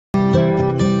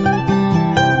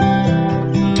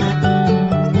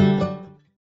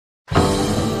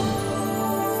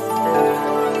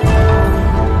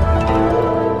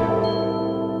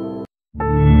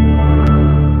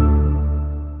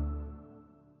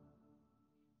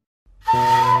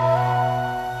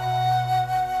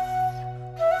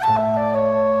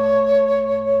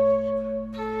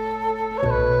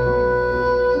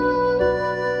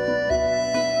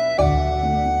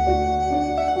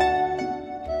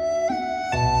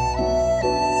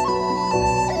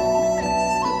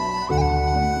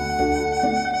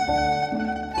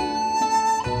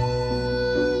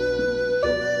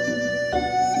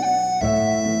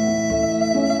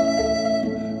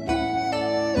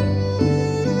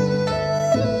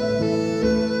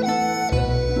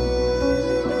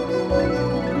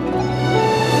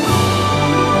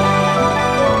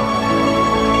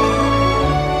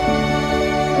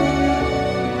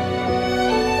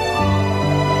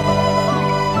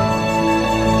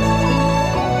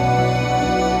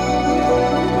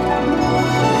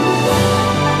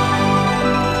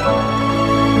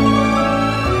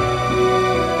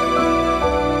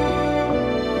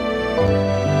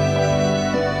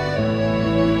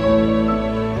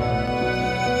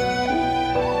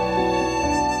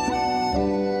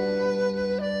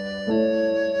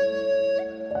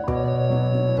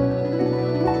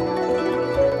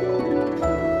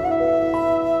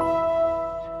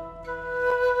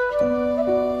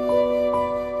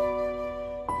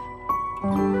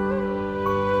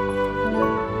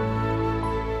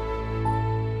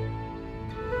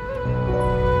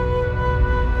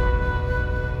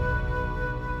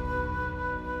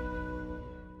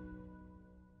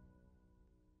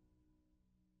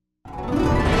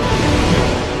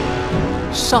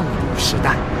上古时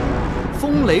代，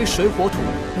风雷水火土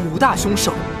5大凶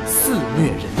兽肆虐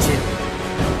人间。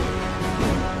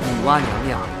女娲娘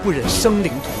娘不忍生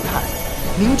灵涂炭，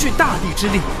凝聚大地之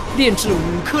力，炼制5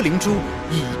颗灵珠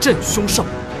以镇凶兽。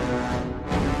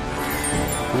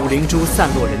5灵珠散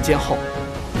落人间后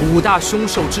，5大凶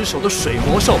兽之首的水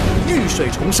魔兽遇水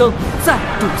重生，再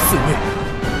度肆虐。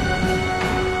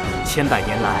千百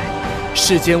年来，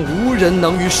世间无人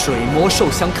能与水魔兽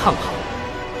相抗衡。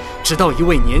直到一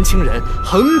位年轻人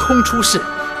横空出世，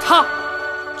他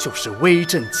就是威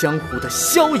震江湖的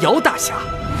逍遥大侠。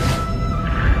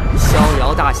逍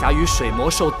遥大侠与水魔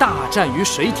兽大战于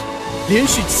水底，连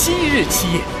续7日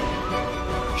7夜，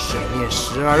水面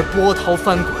时而波涛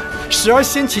翻滚，时而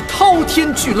掀起滔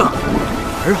天巨浪，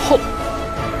而后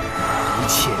一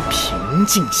切平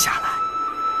静下来。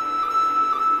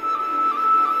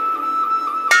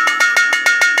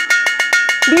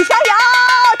李逍遥，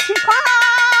起床啦！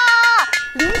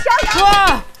李逍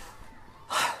遥，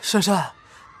珊珊，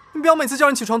你不要每次叫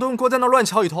人起床都用锅在那乱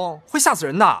敲一通，会吓死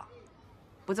人的。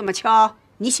不这么敲，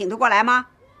你醒得过来吗？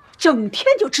整天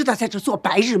就知道在这做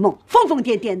白日梦，疯疯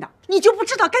癫癫的，你就不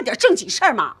知道干点正经事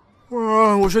儿吗？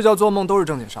我睡觉做梦都是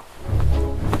正经事儿。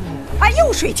啊，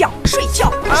又睡觉，睡觉，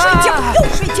睡觉，又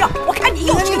睡觉，我看你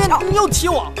又睡觉。你又提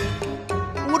我，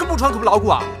我这不穿可不牢固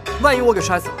啊！万一我给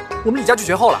摔死了，我们李家就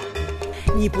绝后了。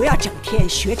你不要整天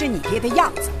学着你爹的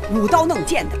样子，舞刀弄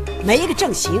剑的，没一个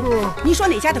正形。你说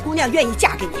哪家的姑娘愿意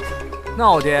嫁给你？那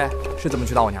我爹是怎么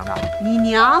娶到我娘的？你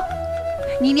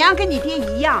娘跟你爹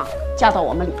一样，嫁到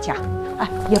我们李家，哎，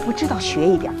也不知道学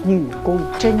一点女工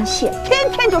针线，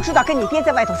天天就知道跟你爹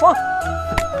在外头疯。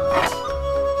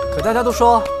可大家都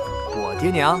说我爹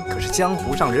娘可是江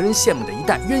湖上人人羡慕的一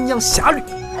代鸳鸯侠侣。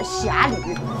侠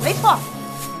侣，没错，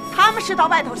他们是到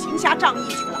外头行侠仗义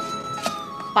去了。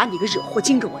把你个惹祸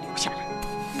精给我留下来！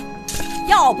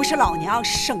要不是老娘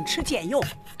省吃俭用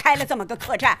开了这么个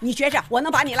客栈，你觉着我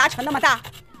能把你拉扯那么大？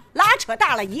拉扯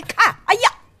大了一看，哎呀，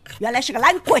原来是个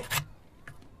懒鬼！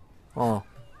哦，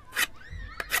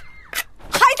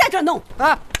还在这弄？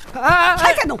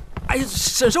还在弄！哎呀，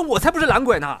婶婶，我才不是懒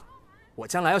鬼呢！我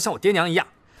将来要像我爹娘一样，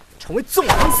成为纵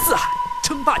横四海、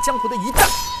称霸江湖的一代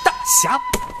大侠！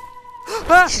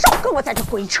少跟我在这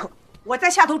鬼扯！我在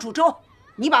下头煮粥。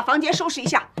你把房间收拾一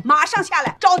下，马上下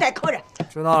来招待客人。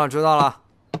知道了，知道了。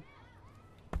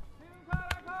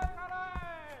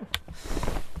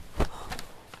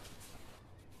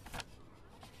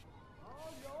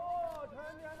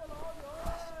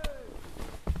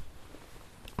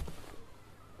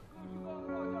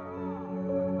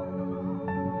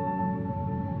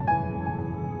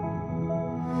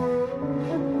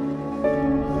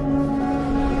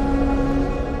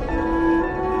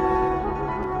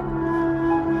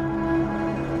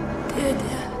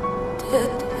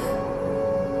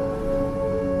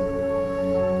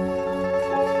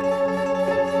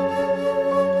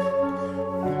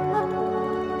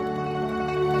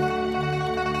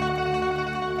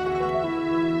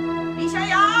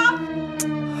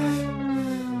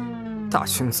大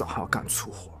清早还要干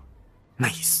粗活，没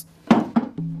意思。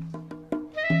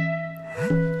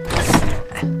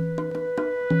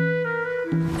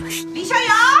李逍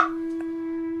遥，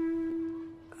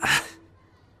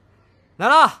来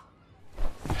了。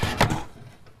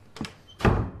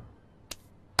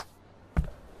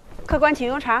客官请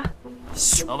用茶。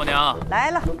老板娘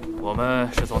来了。我们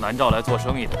是从南诏来做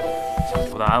生意的，想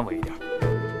住得安稳一点。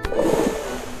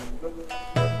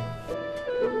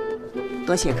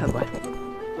多谢客官，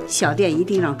小店一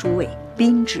定让诸位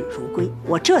宾至如归。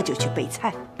我这就去备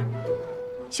菜。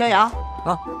逍遥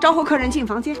啊，招呼客人进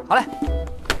房间。好嘞，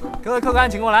各位客官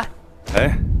请过来。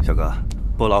哎，小哥，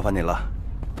不劳烦你了，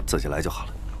自己来就好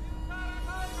了。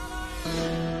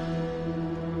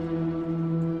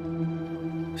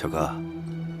小哥，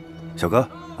小哥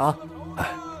啊，哎，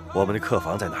我们的客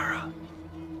房在哪儿啊？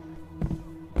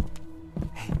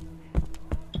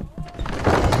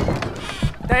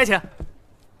大爷请。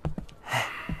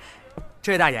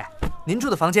这位大爷，您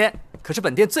住的房间可是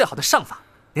本店最好的上房，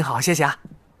您好好歇歇啊。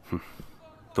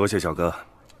多谢小哥，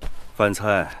饭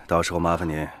菜到时候麻烦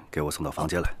您给我送到房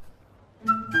间来。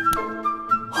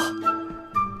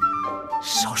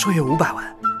少说也500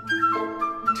万，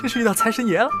真是遇到财神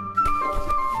爷了。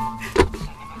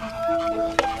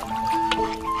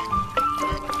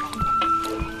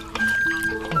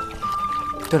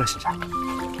对了，婶婶，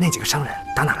那几个商人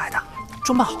打哪来的？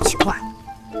装扮好奇怪。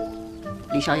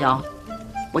李逍遥，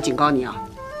我警告你啊，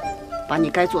把你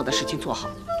该做的事情做好，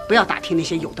不要打听那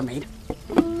些有的没的。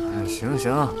行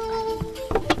行。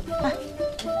哎，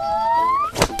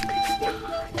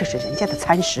这是人家的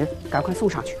餐食，赶快送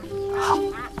上去。好。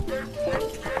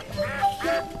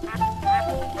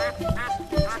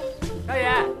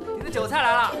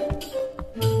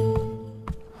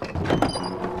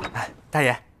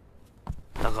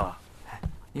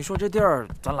你说这地儿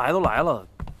咱来都来了，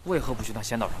为何不去那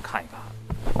仙岛上看一看？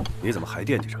你怎么还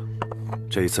惦记着？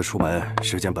这一次出门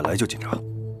时间本来就紧张，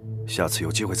下次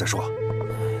有机会再说。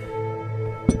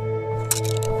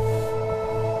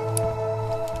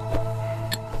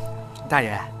大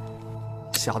爷，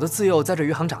小的自幼在这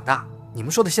余杭长大，你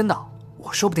们说的仙岛，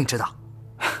我说不定知道。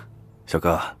小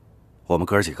哥，我们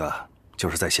哥几个就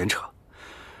是在闲扯，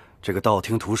这个道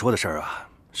听途说的事儿啊，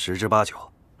十之八九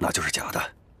那就是假的。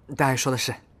大爷说的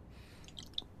是。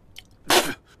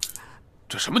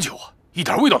这什么酒啊，一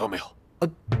点味道都没有。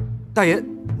大爷，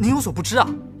您有所不知啊，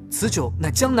此酒乃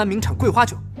江南名产桂花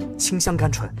酒，清香甘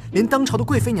醇，连当朝的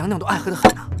贵妃娘娘都爱喝得很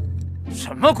啊。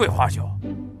什么桂花酒？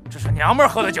这是娘们儿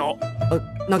喝的酒。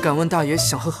那敢问大爷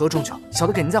想喝何种酒？小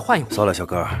的给您再换一壶。算了，小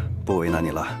哥，不为难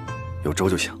你了，有粥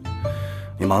就行。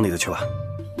你忙你的去吧。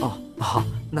哦，好，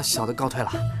那小的告退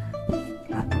了。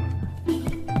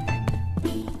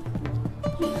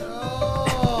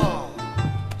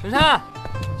珊珊，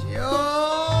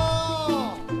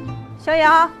逍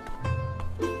遥，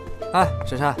哎，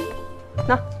珊珊，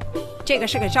那这个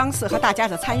是给张四和大家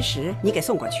的餐食，你给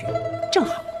送过去，正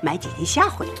好买几斤虾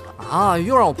回来。啊，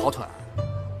又让我跑腿儿。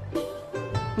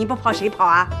你不跑谁跑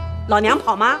啊？老娘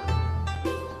跑吗？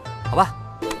好吧。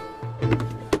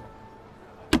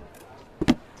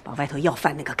把外头要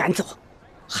饭那个赶走，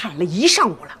喊了一上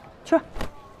午了，去。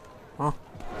啊。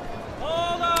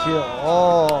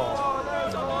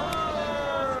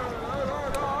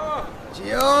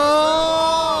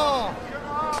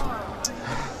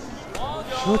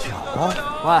喝酒。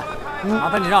喂，麻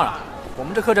烦你让让，我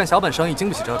们这客栈小本生意经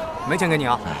不起折腾，没钱给你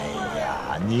啊。哎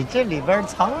呀，你这里边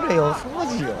藏着有喝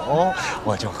酒，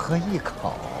我就喝一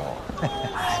口。哎，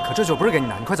可这酒不是给你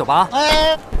的，你快走吧啊！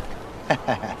哎，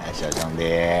小兄弟。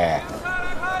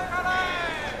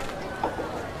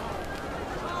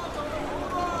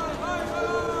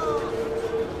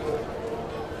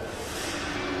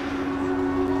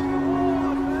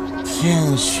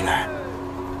天选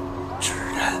之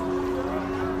人。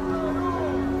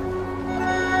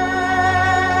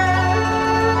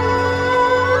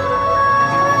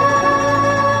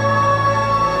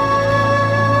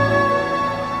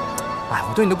哎，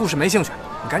我对你的故事没兴趣，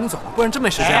你赶紧走吧，不然真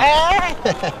没时间。哎，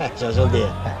小兄弟，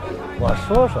我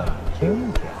说说你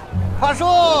听听。话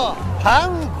说盘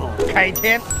古开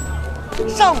天，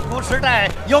上古时代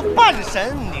有半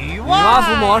神女娲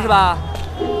伏魔是吧？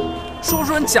说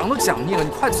书人讲都讲腻了，你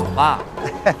快走吧。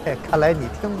看来你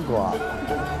听过。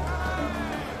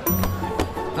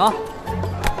啊，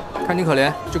看你可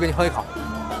怜，就给你喝一口。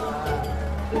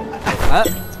哎，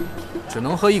只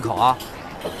能喝一口啊。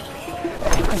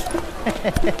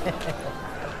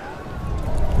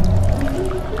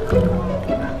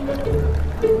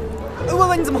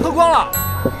喂，你怎么喝光了？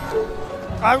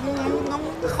啊，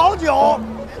好酒，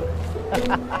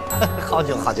好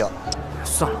酒，好酒。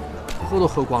算了，喝都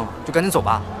喝光了，就赶紧走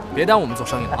吧，别耽误我们做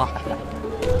生意了啊。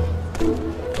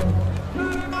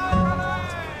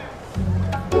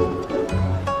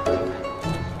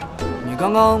你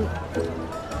刚刚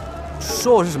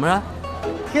说我是什么人？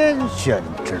天选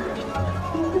之人。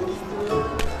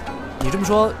你这么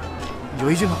说，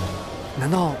有依据吗？难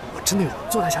道我真的有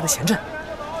做大侠的闲振？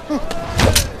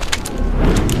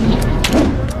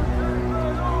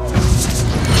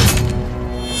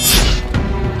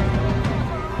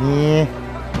你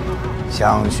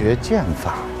想学剑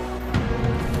法？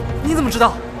你怎么知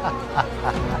道？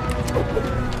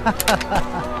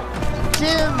今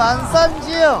晚3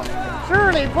更，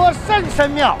十里坡山神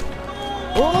庙，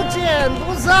不见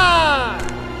不散。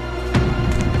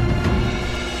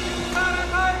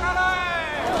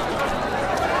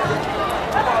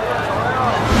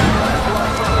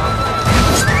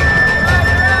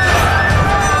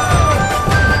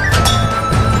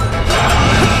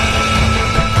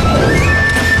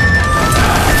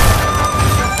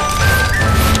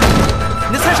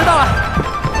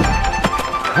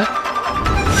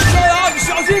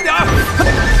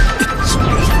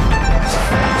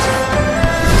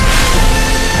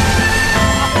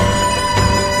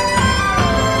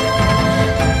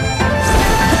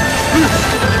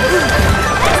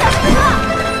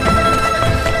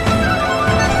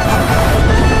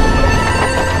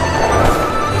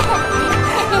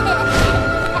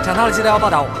长大了记得要报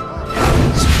答我。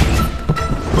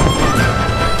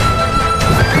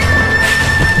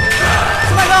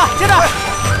苏大哥，接着。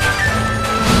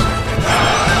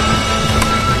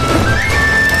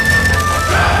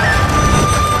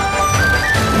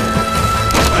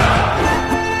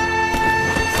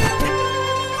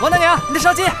王大娘，你的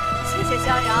烧鸡。谢谢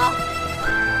逍遥。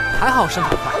还好身体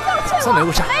快，算没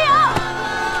误事。没有，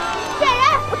骗人！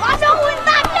华商混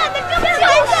大骗子，根本就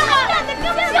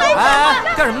是骗子！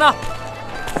干什么呢？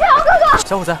逍遥哥哥，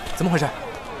小伙子，怎么回事？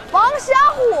王小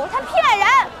虎他骗人，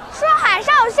说海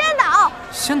上有仙岛。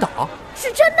仙岛？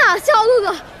是真的，逍遥哥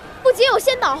哥，不仅有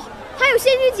仙岛，还有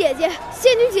仙女姐姐。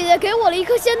仙女姐姐给我了一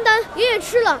颗仙丹，爷爷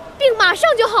吃了，病马上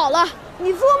就好了。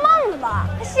你做梦了吧？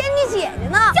仙女姐姐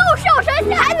呢？就是有神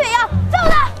仙，还怎样？揍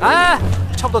他！哎，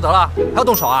差不多得了，还要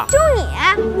动手啊？就你，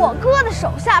我哥的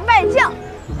手下败将，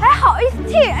还好意思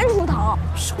替人出头？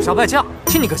手下败将，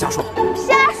听你哥瞎说。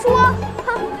瞎说！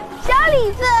哼，小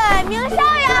李子名逍遥，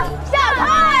小头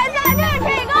儿子日这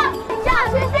个，上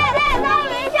学现在高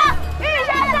云上，日上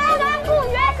三竿不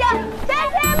觉醒，天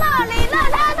天梦里乐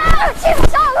腾腾。欺负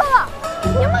逍遥哥哥，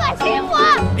你们敢欺负我？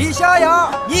李逍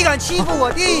遥，你敢欺负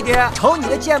我弟弟？瞅你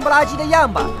那贱不拉几的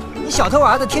样吧！你小头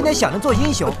儿子天天想着做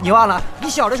英雄，你忘了你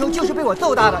小的时候就是被我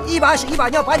揍大的，一把屎一把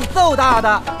尿把你揍大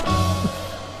的。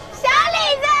小李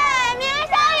子名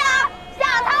逍遥，小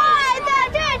头儿子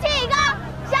志气高，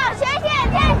上学现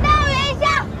天登云霄，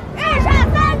日上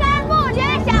三竿不觉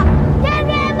晓，天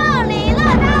天梦里乐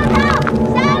腾腾。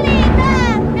小李子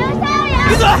名逍遥。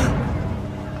闭嘴！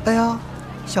哎呀，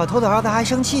小头的儿子还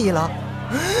生气了。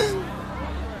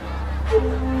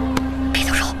别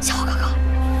动手，小虎哥哥。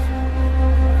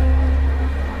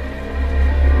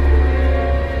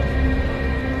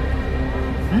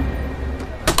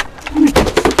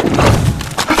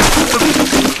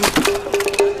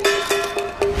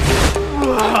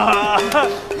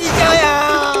李逍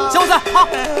遥，小伙子，好！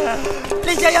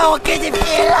李逍遥，我给你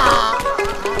拼了！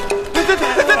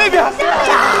在那边。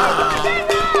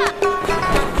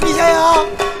李逍遥，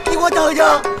你给我等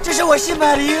着，这是我新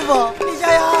买的衣服。李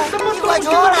逍遥，你快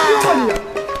出来！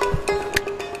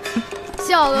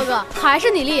逍遥哥哥，还是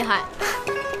你厉害。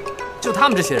就他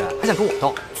们这些人还想跟我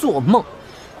斗，做梦！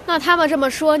那他们这么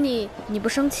说你不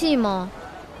生气吗？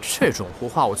这种胡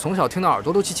话我从小听到耳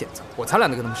朵都起茧子，我才懒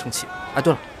得跟他们生气。哎，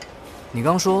对了，你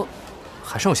刚刚说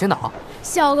海上有仙岛？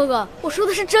逍遥哥哥，我说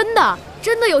的是真的，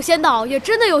真的有仙岛，也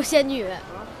真的有仙女。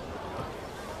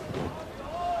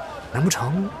难不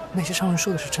成那些商人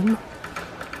说的是真的？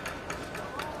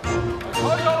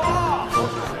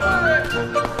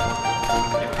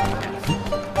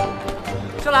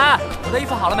小兰，我的衣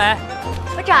服好了没？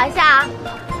我找一下啊。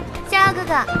逍遥哥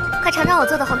哥，快尝尝我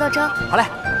做的红豆粥。好嘞，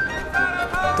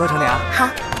多盛点啊。好，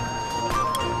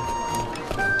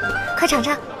快尝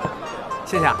尝。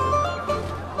谢谢啊。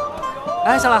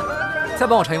哎，小兰，再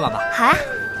帮我盛一碗吧。好啊。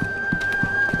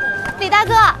李大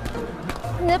哥，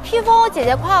你的披风我姐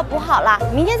姐快要补好了，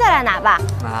明天再来拿吧。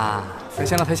啊，费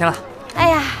心了，费心了。哎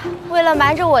呀，为了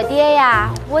瞒着我爹呀，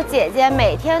我姐姐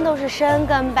每天都是深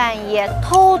更半夜，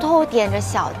偷偷点着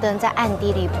小灯在暗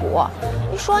地里补，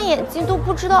一双眼睛都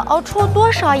不知道熬出了多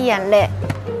少眼泪。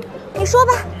你说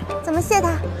吧，怎么谢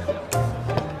他？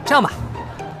这样吧，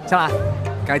小兰，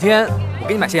改天我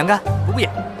给你买些羊肝，补补眼。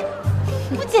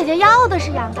我姐姐要的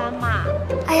是羊肝嘛。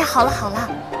哎呀，好了好了，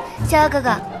逍遥哥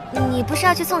哥，你不是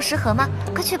要去送食盒吗？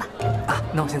快去吧。啊，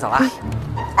那我先走了。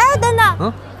哎，等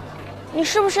等，你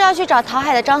是不是要去找讨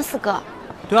海的张四哥？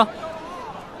对啊。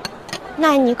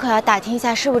那你可要打听一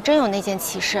下，是不是真有那件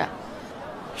奇事？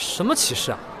什么奇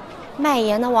事啊？卖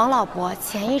盐的王老伯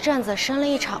前一阵子生了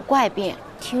一场怪病，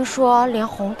听说连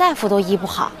洪大夫都医不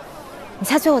好。你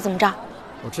猜最后怎么着？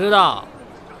我知道，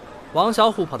王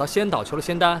小虎跑到仙岛求了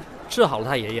仙丹，治好了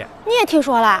他爷爷。你也听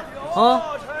说了？啊？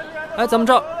哎，咱们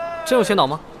这儿真有仙岛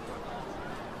吗？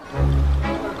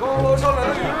高楼上来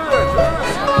的女人，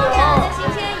新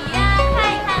鲜鱼啊，看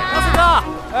一看啊。张四哥，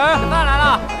哎，饭来了。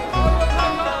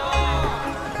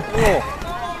哦，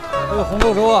这个红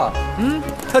豆粥啊，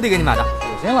特地给你买的。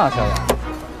有心了，逍遥。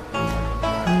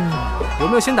有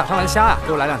没有新打上来的虾呀？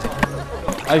给我来2斤。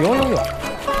哎，有。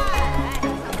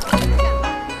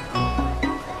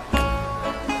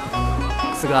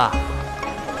四哥，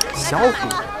小虎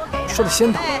说的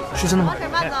仙岛是真的吗？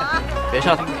别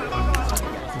笑他。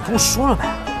你跟我说了呗。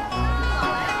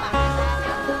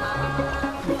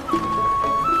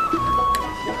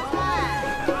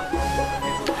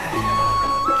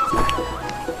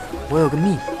我有个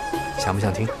秘密，想不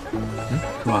想听？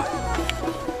是吧？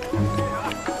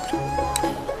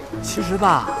其实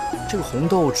吧，这个红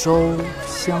豆粥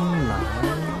香兰，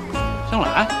香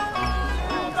兰，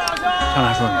香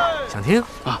兰说什么？想听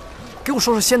啊？给我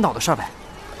说说仙岛的事儿呗。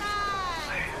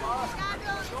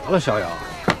得了，逍遥，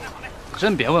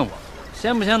真别问我，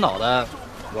仙不仙岛的，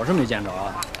我是没见着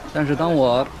啊。但是当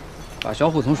我把小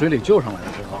虎从水里救上来的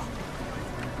时候，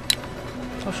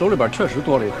他手里边确实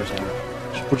多了一颗仙丹，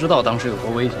是不知道当时有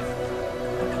多危险，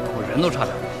我人都差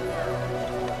点没了。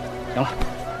行了，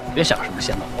别想什么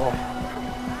仙岛了。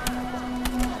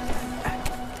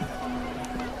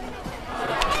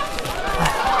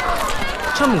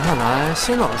这么看来，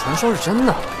仙岛的传说是真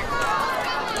的。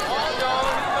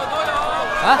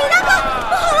哎，李大哥，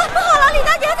不好了，不好了！李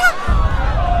大娘她……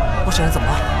我婶婶怎么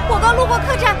了？我刚路过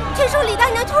客栈，听说李大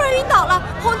娘突然晕倒了，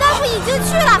洪大夫已经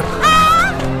去了。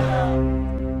啊！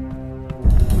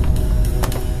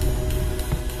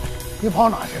你跑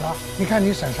哪去了？你看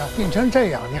你婶婶病成这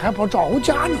样，你还跑赵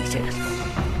家？你这个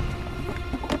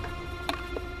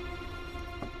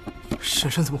婶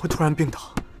婶怎么会突然病倒？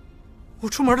我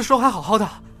出门的时候还好好的。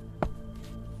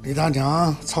李大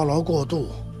娘操劳过度，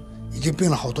已经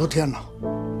病了好多天了，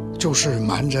就是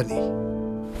瞒着你。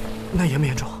那严不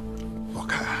严重？我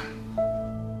看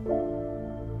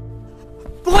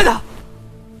不会的，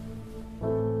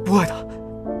不会的。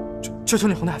求求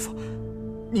你，洪大夫，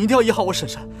你一定要医好我婶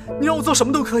婶，你让我做什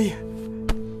么都可以。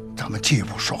咱们进一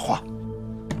步说话。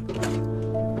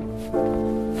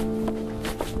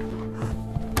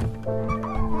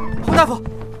洪大夫，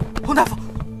洪大夫，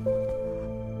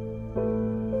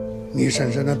你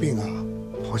婶婶的病啊，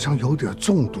好像有点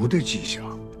中毒的迹象。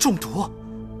中毒？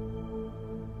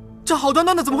这好端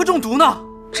端的怎么会中毒呢？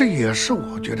这也是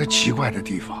我觉得奇怪的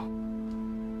地方。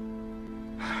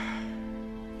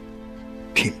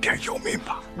听天由命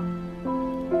吧，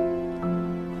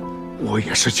我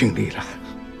也是尽力了。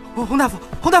洪大夫，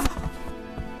洪大夫，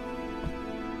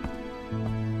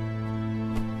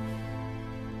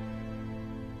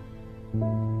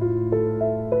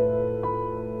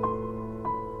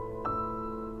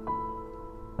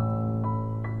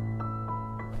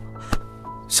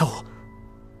小五，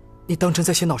你当真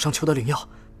在仙岛上求得灵药，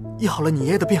医好了你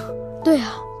爷爷的病？对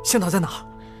啊。仙岛在哪儿？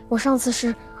我上次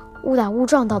是误打误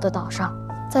撞到的岛上，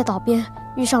在岛边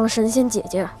遇上了神仙姐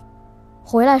姐，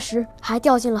回来时还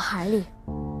掉进了海里。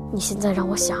你现在让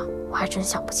我想，我还真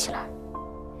想不起来。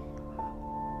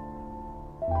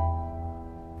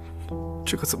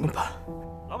这可怎么办？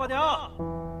老板娘，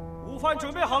午饭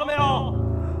准备好了没有？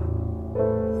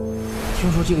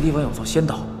听说这个地方有座仙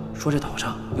岛，说这岛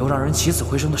上有让人起死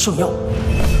回生的圣药。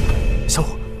小五，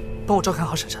帮我照看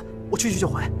好婶婶，我去就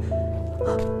回。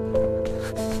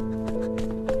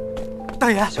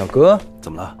大爷，小哥，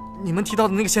怎么了？你们提到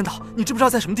的那个仙岛，你知不知道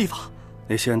在什么地方？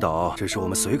那仙岛只是我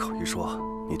们随口一说，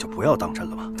你就不要当真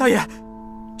了吧。大爷，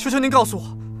求求您告诉我，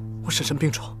我婶婶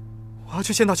病重，我要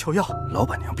去仙岛求药。老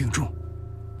板娘病重，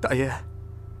大爷，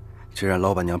既然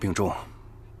老板娘病重，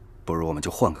不如我们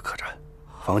就换个客栈，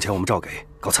房钱我们照给。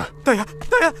告辞。大爷，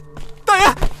大爷，大爷。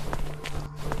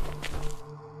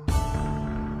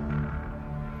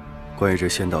关于这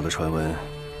仙岛的传闻，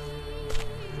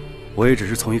我也只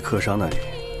是从一客商那里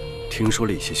听说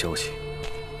了一些消息。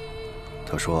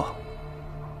他说，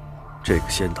这个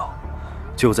仙岛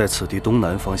就在此地东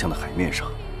南方向的海面上，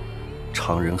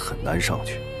常人很难上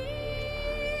去。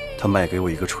他卖给我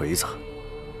一个锤子，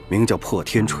名叫破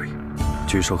天锤，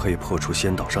据说可以破除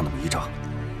仙岛上的迷障。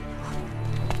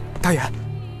大爷，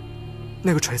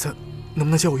那个锤子能不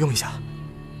能借我用一下？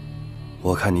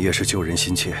我看你也是救人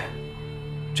心切，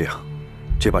这样，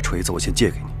这把锤子我先借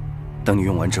给你，等你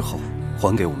用完之后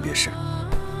还给我们便是。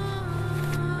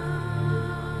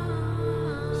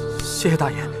谢谢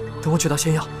大爷，等我取到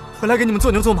仙药，回来给你们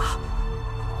做牛做马。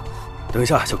等一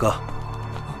下，小哥，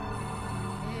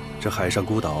这海上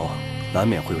孤岛难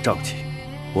免会有瘴气，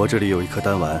我这里有一颗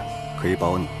丹丸，可以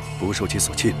保你不受其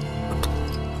所侵。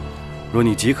若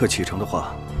你即刻启程的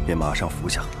话，便马上服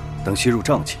下，等吸入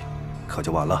瘴气，可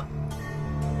就晚了。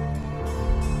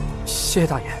谢谢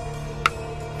大爷。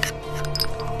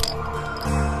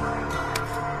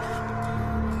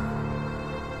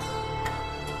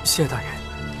谢谢大爷。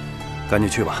赶紧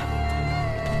去吧。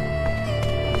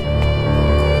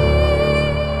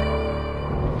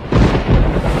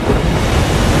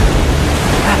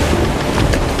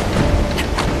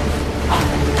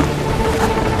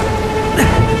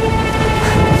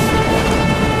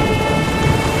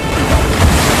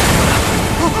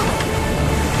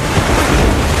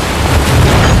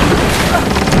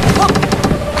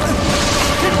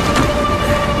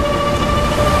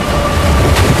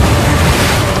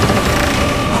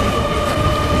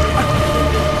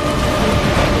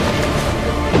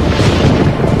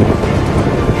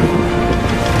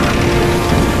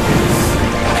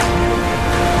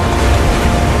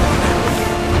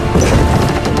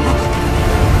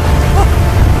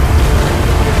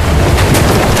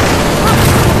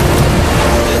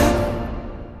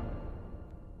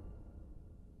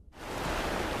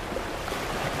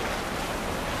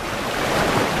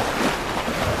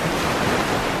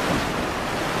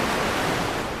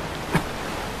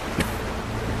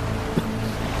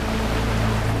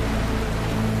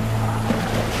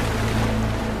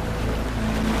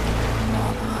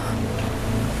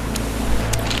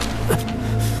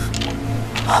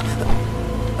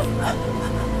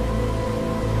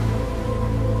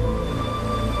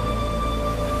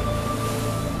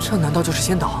这难道就是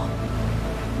仙岛？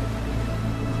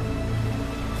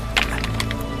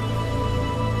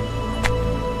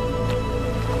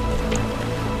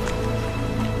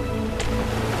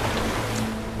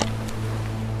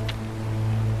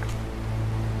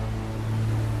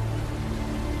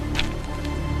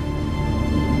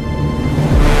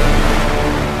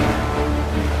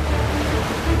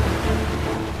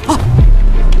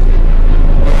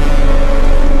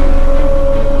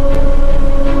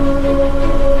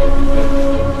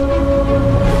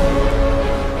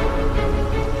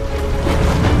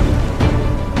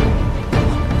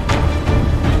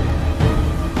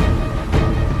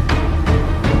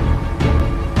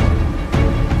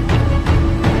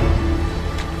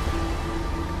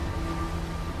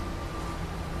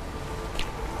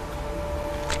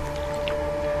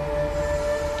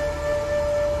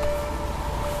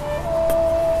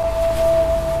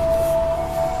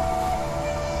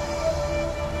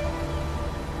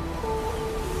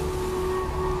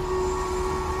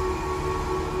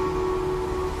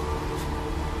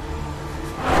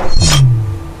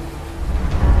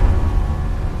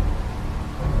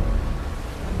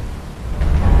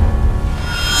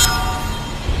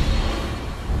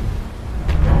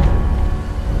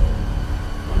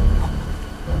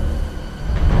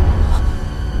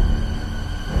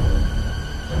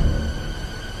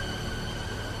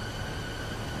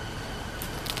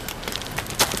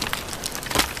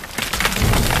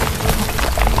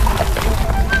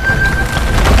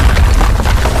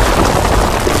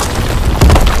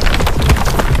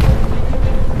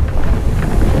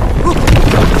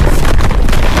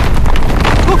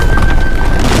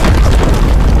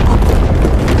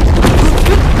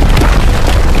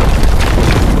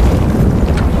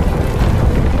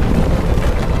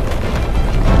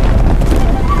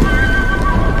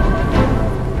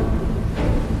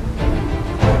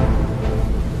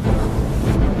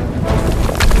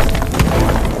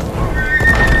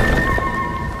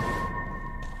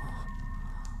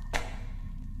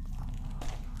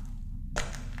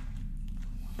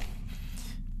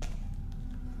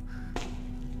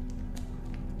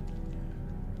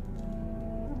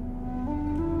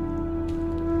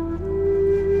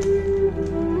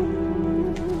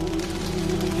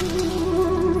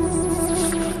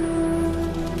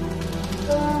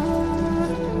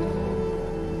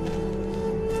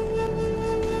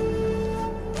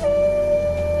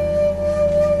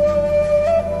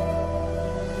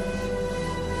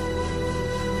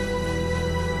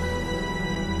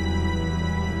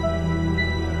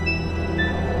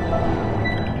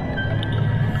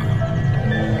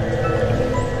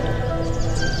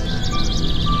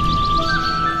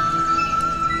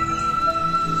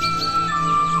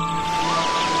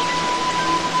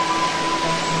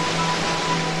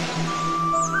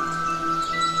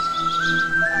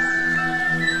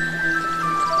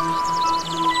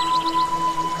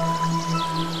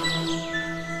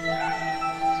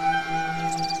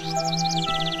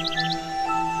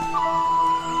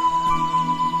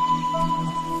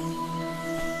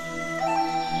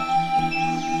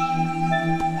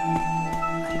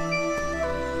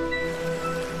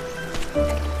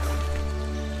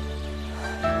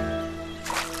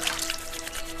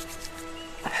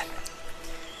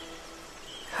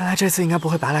看来这次应该不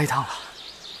会白来一趟了。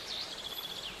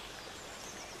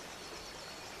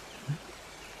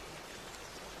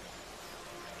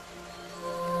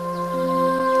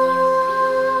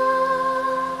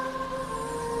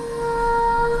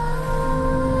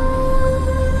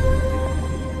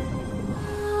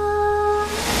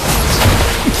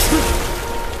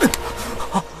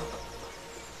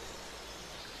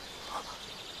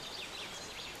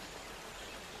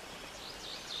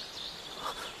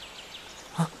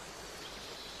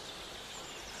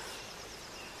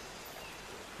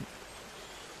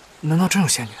难道真有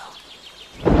仙女啊？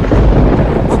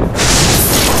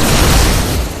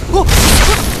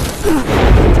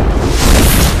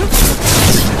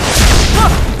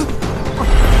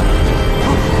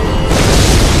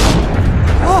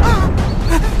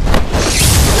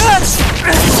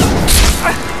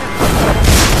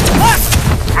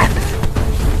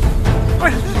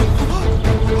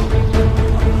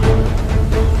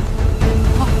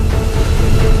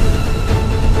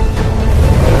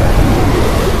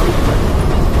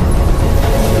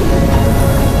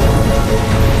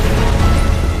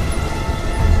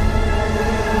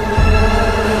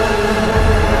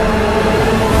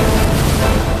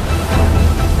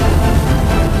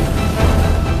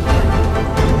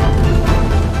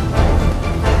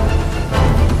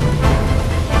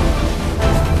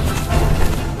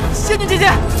仙女姐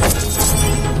姐！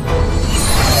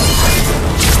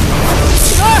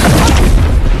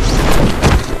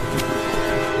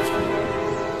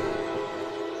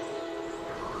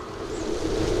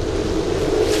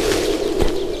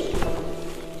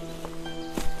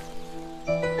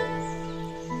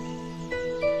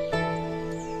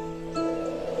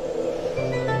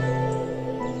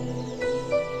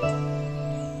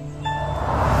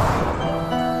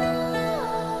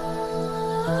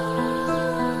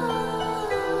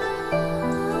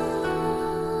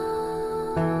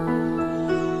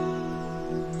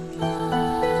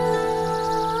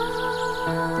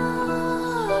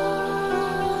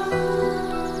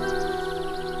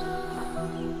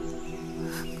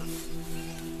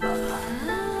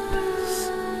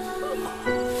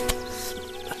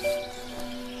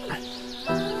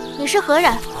你是何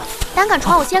人？胆敢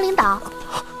闯我仙灵岛？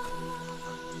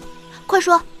快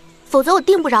说，否则我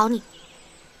定不饶你。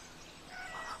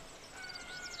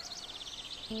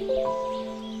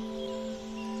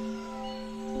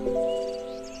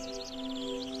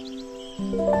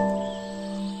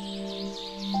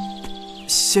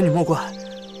仙女莫怪，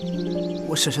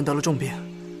我婶婶得了重病，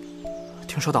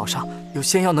听说岛上有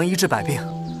仙药能医治百病，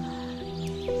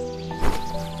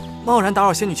贸然打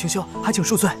扰仙女清修，还请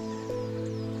恕罪。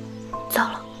糟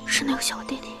了，是那个小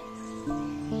弟弟。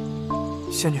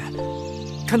仙女，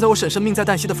看在我婶婶命在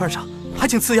旦夕的份上，还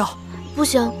请赐药。不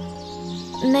行，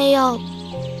那药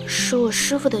是我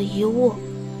师父的遗物，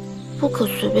不可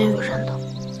随便与人的。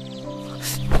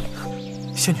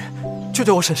仙女，救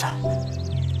救我婶婶！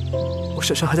我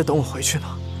婶婶还在等我回去呢。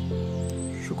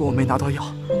如果我没拿到药，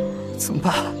怎么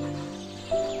办？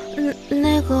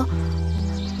那个，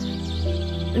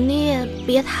你也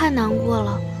别太难过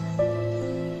了。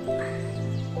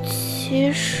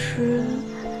其实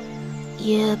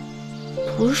也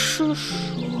不是说……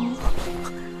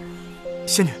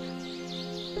仙女，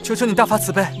求求你大发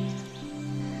慈悲。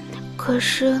可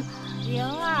是，灵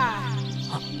儿，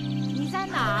你在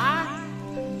哪儿？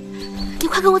你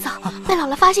快跟我走，被姥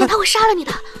姥发现，她会杀了你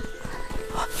的。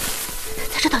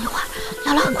在这等一会儿，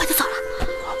姥姥很快就走了。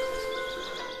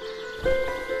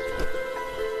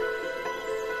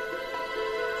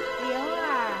灵儿，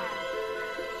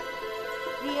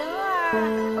灵儿。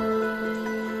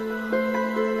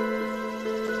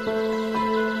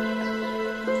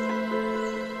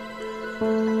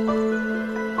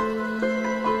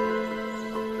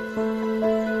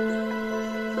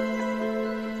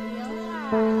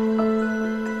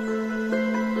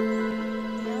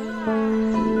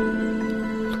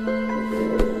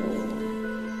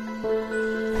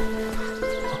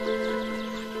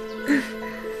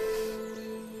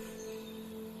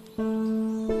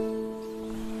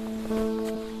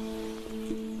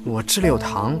我这里有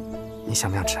糖，你想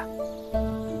不想吃？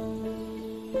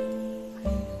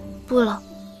不了，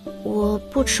我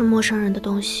不吃陌生人的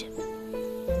东西。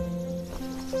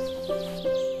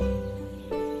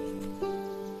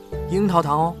樱桃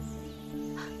糖哦。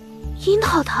樱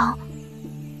桃糖？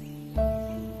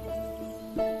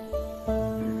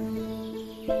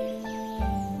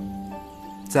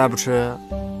再不吃，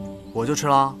我就吃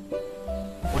了。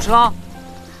我吃了。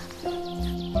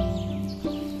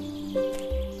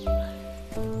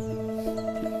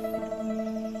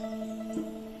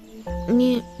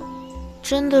你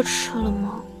真的吃了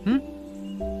吗？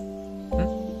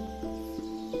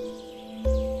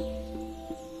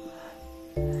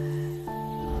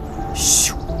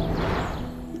咻！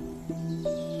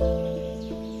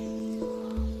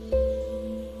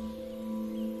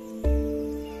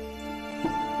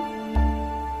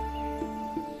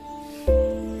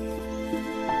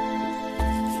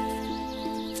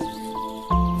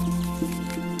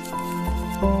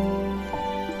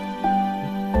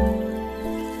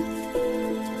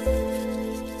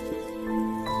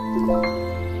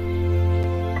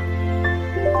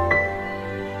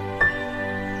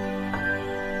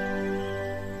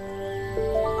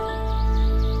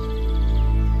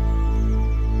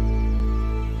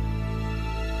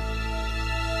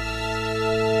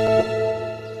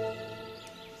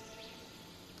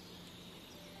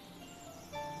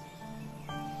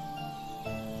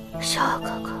逍遥哥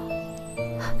哥，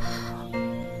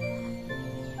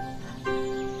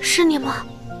是你吗？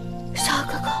逍遥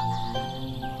哥哥，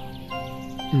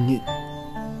你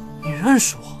认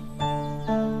识我？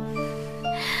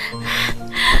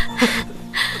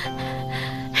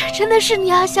真的是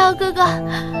你啊，逍遥哥哥！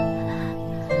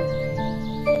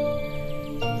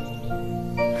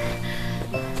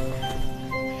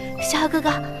逍遥哥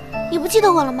哥，你不记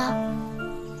得我了吗？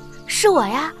是我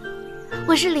呀，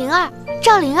我是灵儿，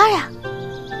赵灵儿呀。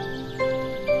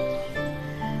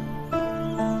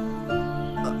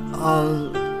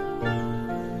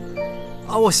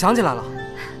我想起来了，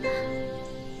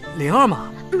灵儿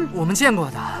嘛，我们见过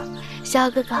的。逍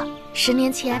遥哥哥，10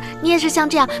年前你也是像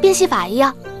这样变戏法一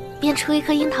样，变出一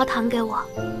颗樱桃糖给我。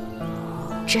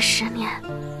这10年，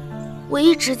我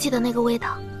一直记得那个味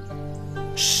道。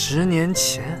10年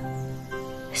前，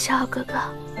逍遥哥哥，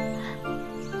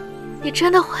你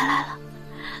真的回来了。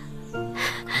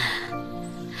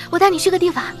我带你去个地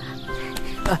方。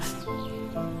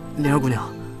灵儿姑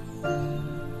娘，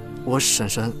我婶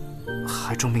婶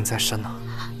还重病在身呢。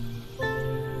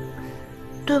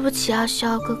对不起啊，逍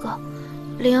遥哥哥，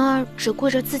灵儿只顾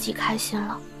着自己开心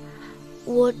了。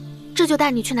我这就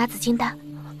带你去拿紫金丹。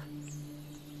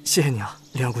谢谢你啊，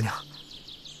灵儿姑娘。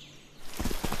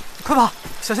快跑，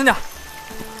小心点。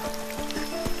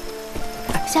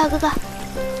逍遥哥哥。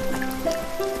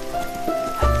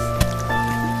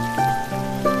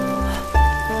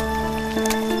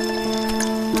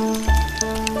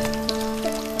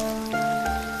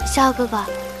逍遥哥哥，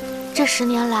这10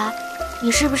年来，你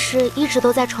是不是一直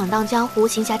都在闯荡江湖、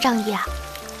行侠仗义啊？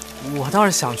我倒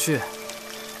是想去，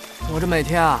我这每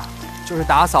天啊，就是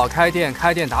打扫开店，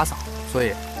开店打扫，所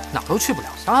以哪儿都去不了，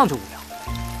想想就无聊。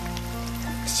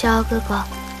逍遥哥哥，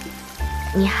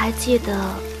你还记得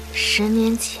10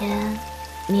年前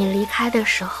你离开的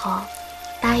时候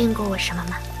答应过我什么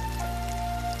吗？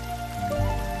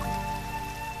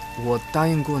我答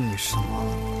应过你什么？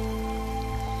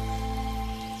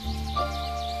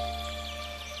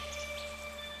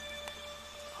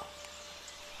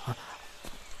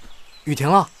雨停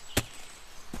了，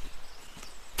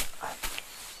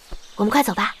我们快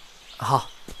走吧。好。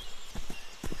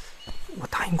我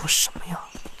答应过什么呀？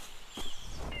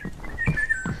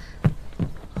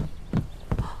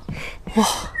哇！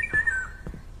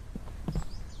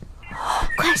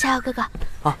快，逍遥哥哥，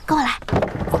啊，跟我来。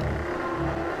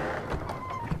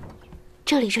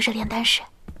这里就是炼丹室。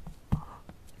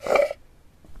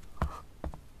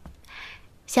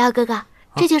逍遥哥哥，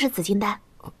这就是紫金丹。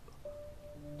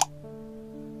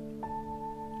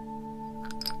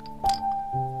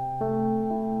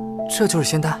这就是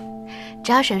仙丹，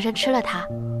只要婶婶吃了它，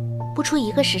不出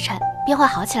1个时辰便会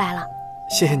好起来了。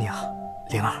谢谢你啊，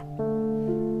灵儿。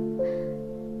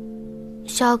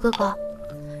逍遥哥哥，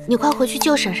你快回去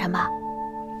救婶婶吧，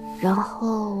然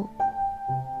后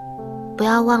不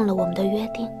要忘了我们的约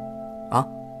定。啊？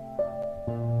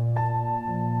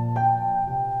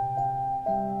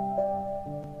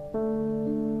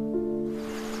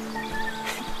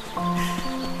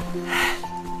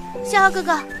逍遥哥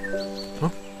哥。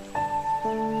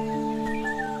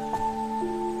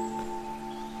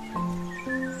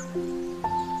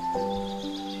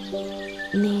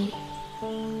你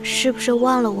是不是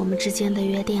忘了我们之间的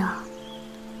约定啊？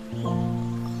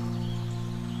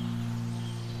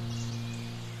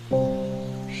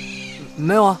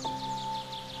没有啊，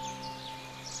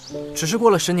只是过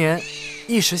了10年，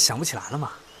一时想不起来了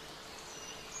嘛。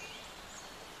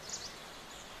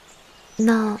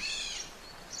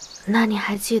那你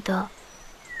还记得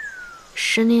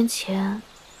10年前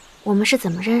我们是怎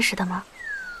么认识的吗？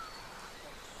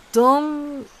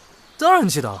当然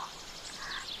记得了。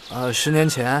10年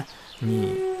前，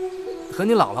你和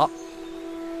你姥姥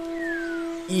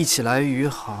一起来余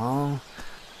杭，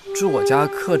住我家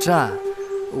客栈，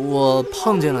我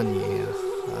碰见了你，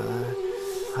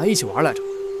还一起玩来着。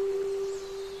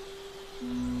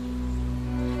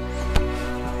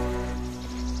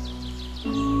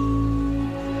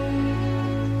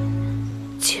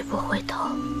既不回头，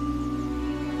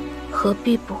何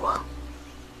必不往？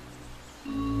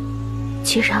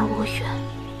既然无缘，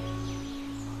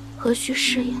何须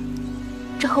誓言？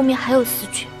这后面还有4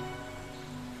句，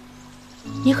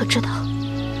你可知道？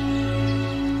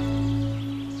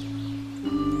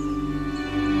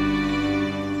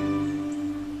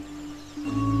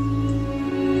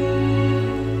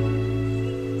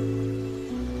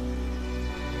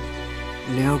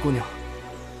灵儿姑娘，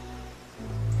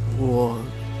我，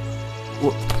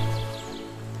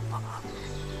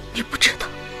你不知道。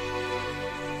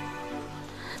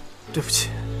对不起，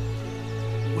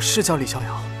我是叫李逍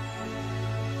遥。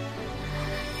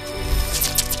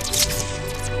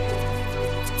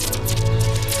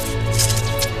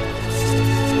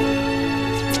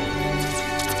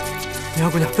灵儿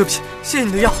姑娘，对不起，谢谢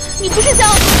你的药。你不是逍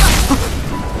遥哥哥。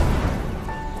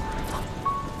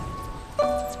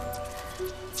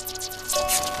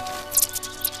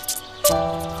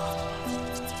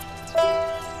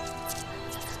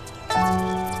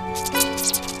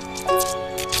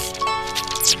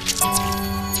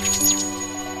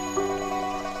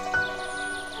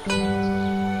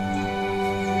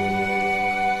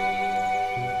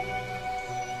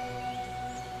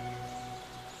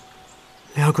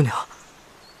灵儿姑娘，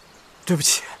对不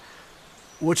起，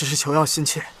我只是求药心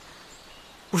切，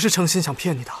不是诚心想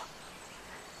骗你的。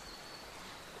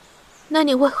那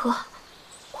你为何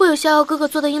会有逍遥哥哥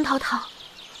做的樱桃糖？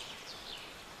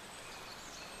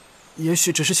也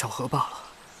许只是巧合罢了。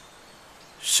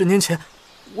10年前，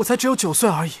我才只有9岁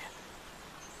而已。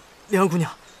灵儿姑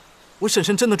娘，我婶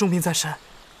婶真的重病在身，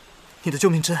你的救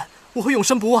命之恩，我会永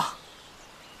生不忘。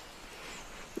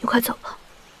你快走吧。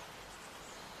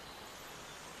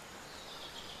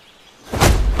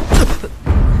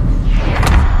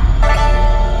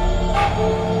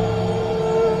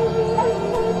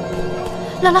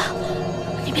姥姥，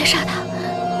你别杀他！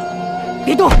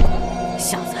别动，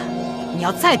小子，你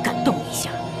要再敢动一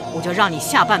下，我就让你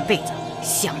下半辈子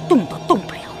想动都动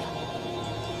不了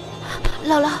了。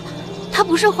姥姥，他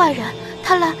不是坏人，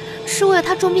他来是为了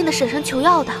他重病的婶婶求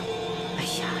药的。哎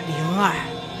呀，灵儿，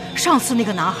上次那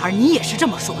个男孩你也是这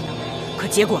么说的，可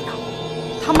结果呢？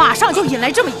他马上就引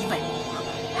来这么一位，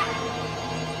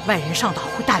外人上岛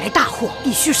会带来大祸，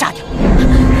必须杀掉。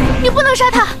你不能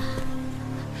杀他！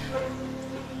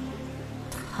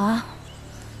啊！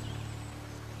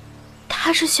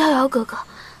他是逍遥哥哥。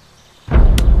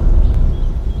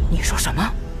你说什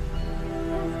么？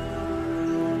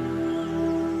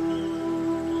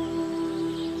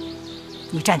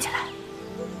你站起来。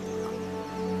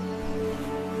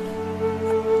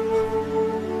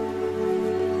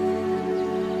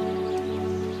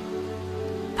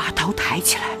把头抬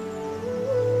起来。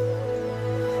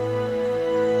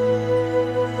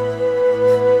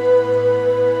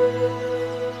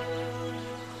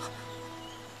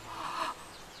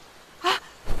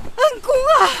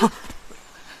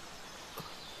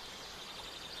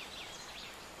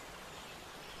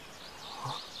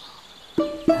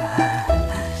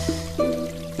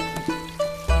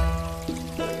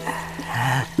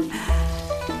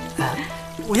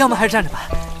我要么还是站着吧。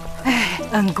哎，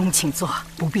恩公请坐，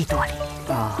不必多礼。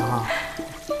啊，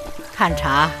看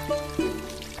茶。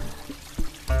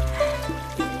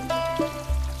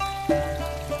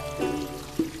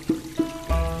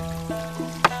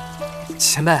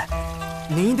前辈，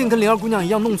您一定跟灵儿姑娘一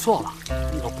样弄错了。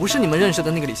我不是你们认识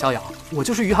的那个李逍遥，我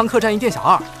就是余杭客栈一店小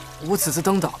二。我此次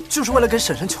登岛就是为了给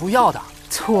婶婶求药的。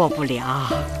错不了，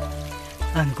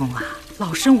恩公啊，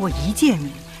老身我一见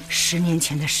你，10年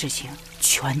前的事情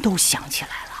全都想起来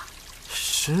了。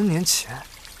10年前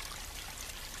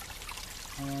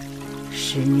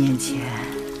，10年前，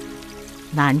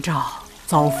南诏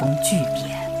遭逢巨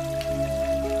变，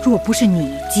若不是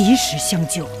你及时相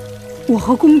救，我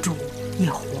和公主也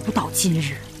活不到今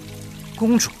日。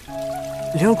公主，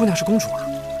灵儿姑娘是公主啊。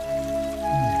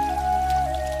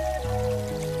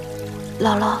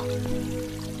姥姥，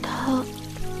他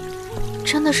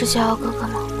真的是逍遥哥哥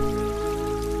吗？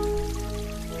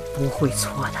不会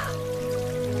错的，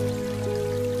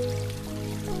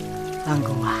恩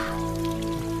公啊，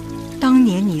当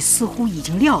年你似乎已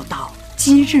经料到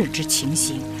今日之情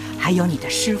形，还有你的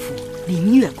师父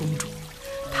灵月公主，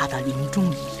她的临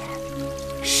终遗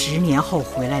言，10年后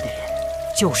回来的人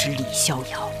就是李逍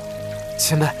遥。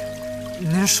前辈，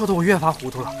您说的我越发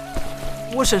糊涂了。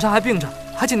我婶婶还病着，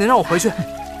还请您让我回去。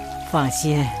放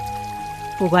心，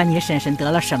不管你婶婶得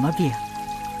了什么病，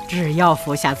只要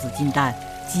服下紫金丹，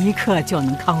即刻就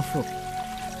能康复，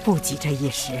不急这一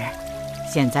时。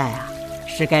现在啊，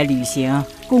是该履行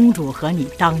公主和你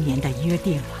当年的约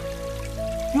定了。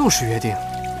又是约定？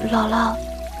姥姥，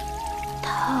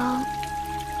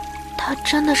他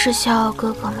真的是逍遥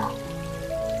哥哥吗？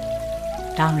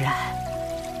当然，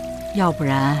要不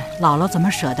然姥姥怎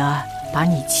么舍得把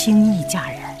你轻易嫁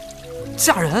人？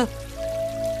嫁人？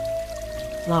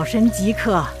老身即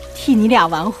刻替你俩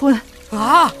完婚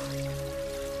啊！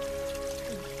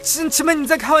前辈，你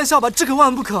在开玩笑吧？这可万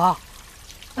万不可啊！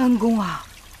恩公啊，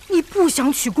你不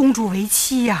想娶公主为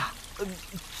妻呀？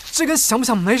这跟想不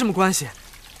想没什么关系。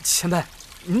前辈，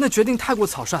您的决定太过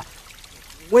草率，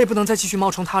我也不能再继续冒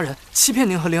充他人，欺骗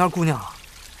您和灵儿姑娘啊。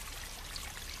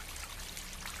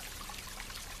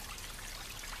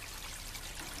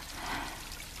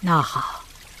那好，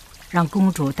让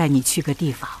公主带你去个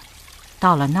地方，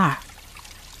到了那儿，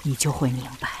你就会明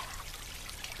白。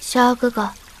逍遥哥哥，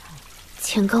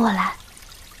请跟我来。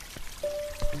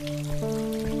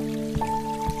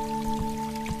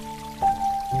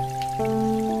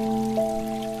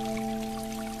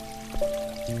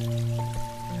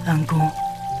恩公，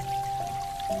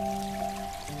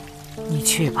你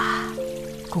去吧，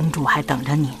公主还等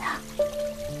着你呢。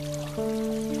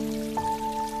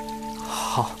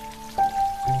好。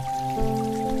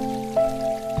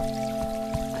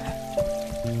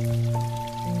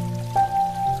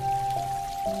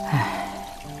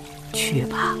去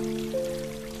吧，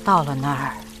到了那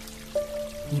儿，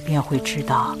你便会知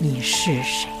道你是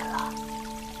谁了。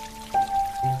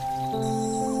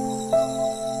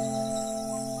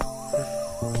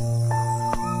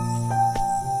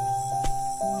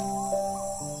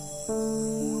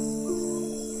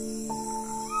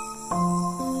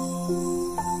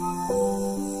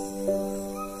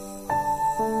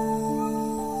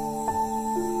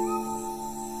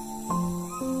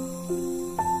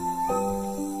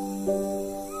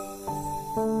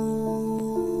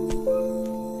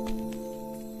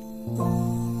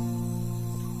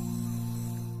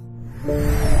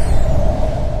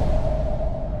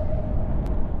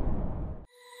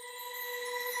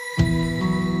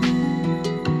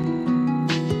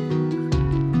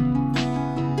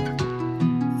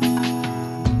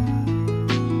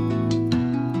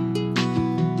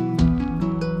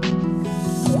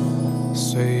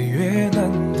岁月难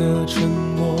得沉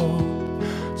默，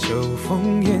秋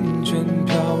风厌倦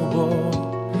漂泊，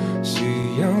夕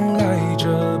阳来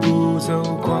着不走，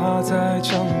挂在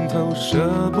墙头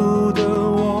舍不得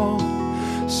我。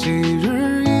昔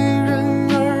日一人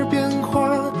耳边话，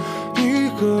一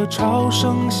个潮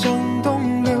声向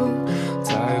东流，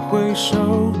再回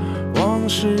首，往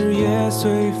事也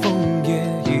随枫叶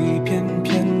一片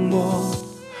片落。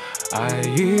爱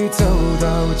已走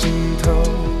到尽头，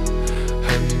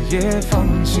也放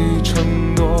弃承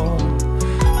诺，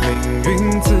命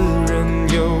运自认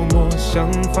幽默，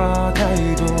想法太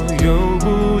多，由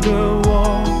不得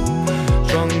我。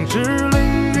壮志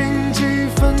凌云几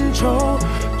分愁，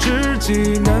知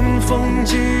己难逢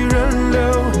几人留。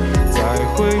再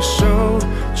回首，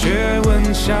却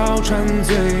闻小船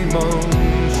醉梦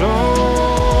中。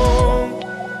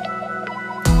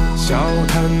笑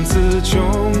谈词穷，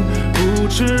不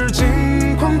知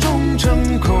惊狂中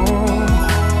成空。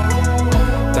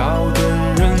道断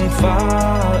人发，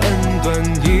恩断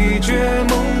义绝，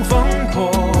梦方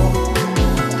破。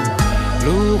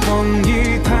路荒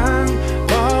一滩，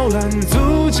饱览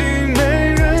足迹没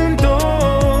人懂。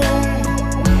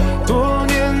多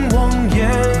年望眼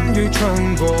欲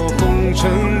穿过，红尘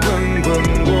滚滚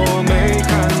我没看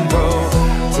透。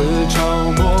自嘲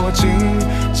墨尽，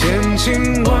千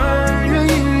情万缘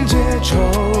应结愁。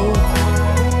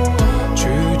曲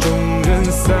终人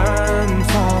散，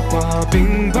发花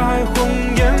鬓白红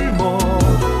颜没。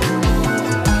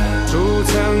烛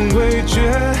残未觉，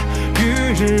余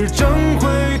日正回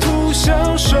徒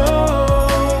消瘦。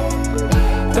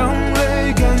当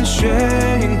泪干血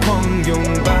影狂涌，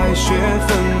白雪纷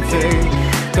飞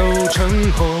都成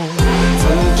红。自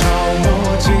嘲墨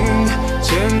尽，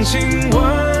千情万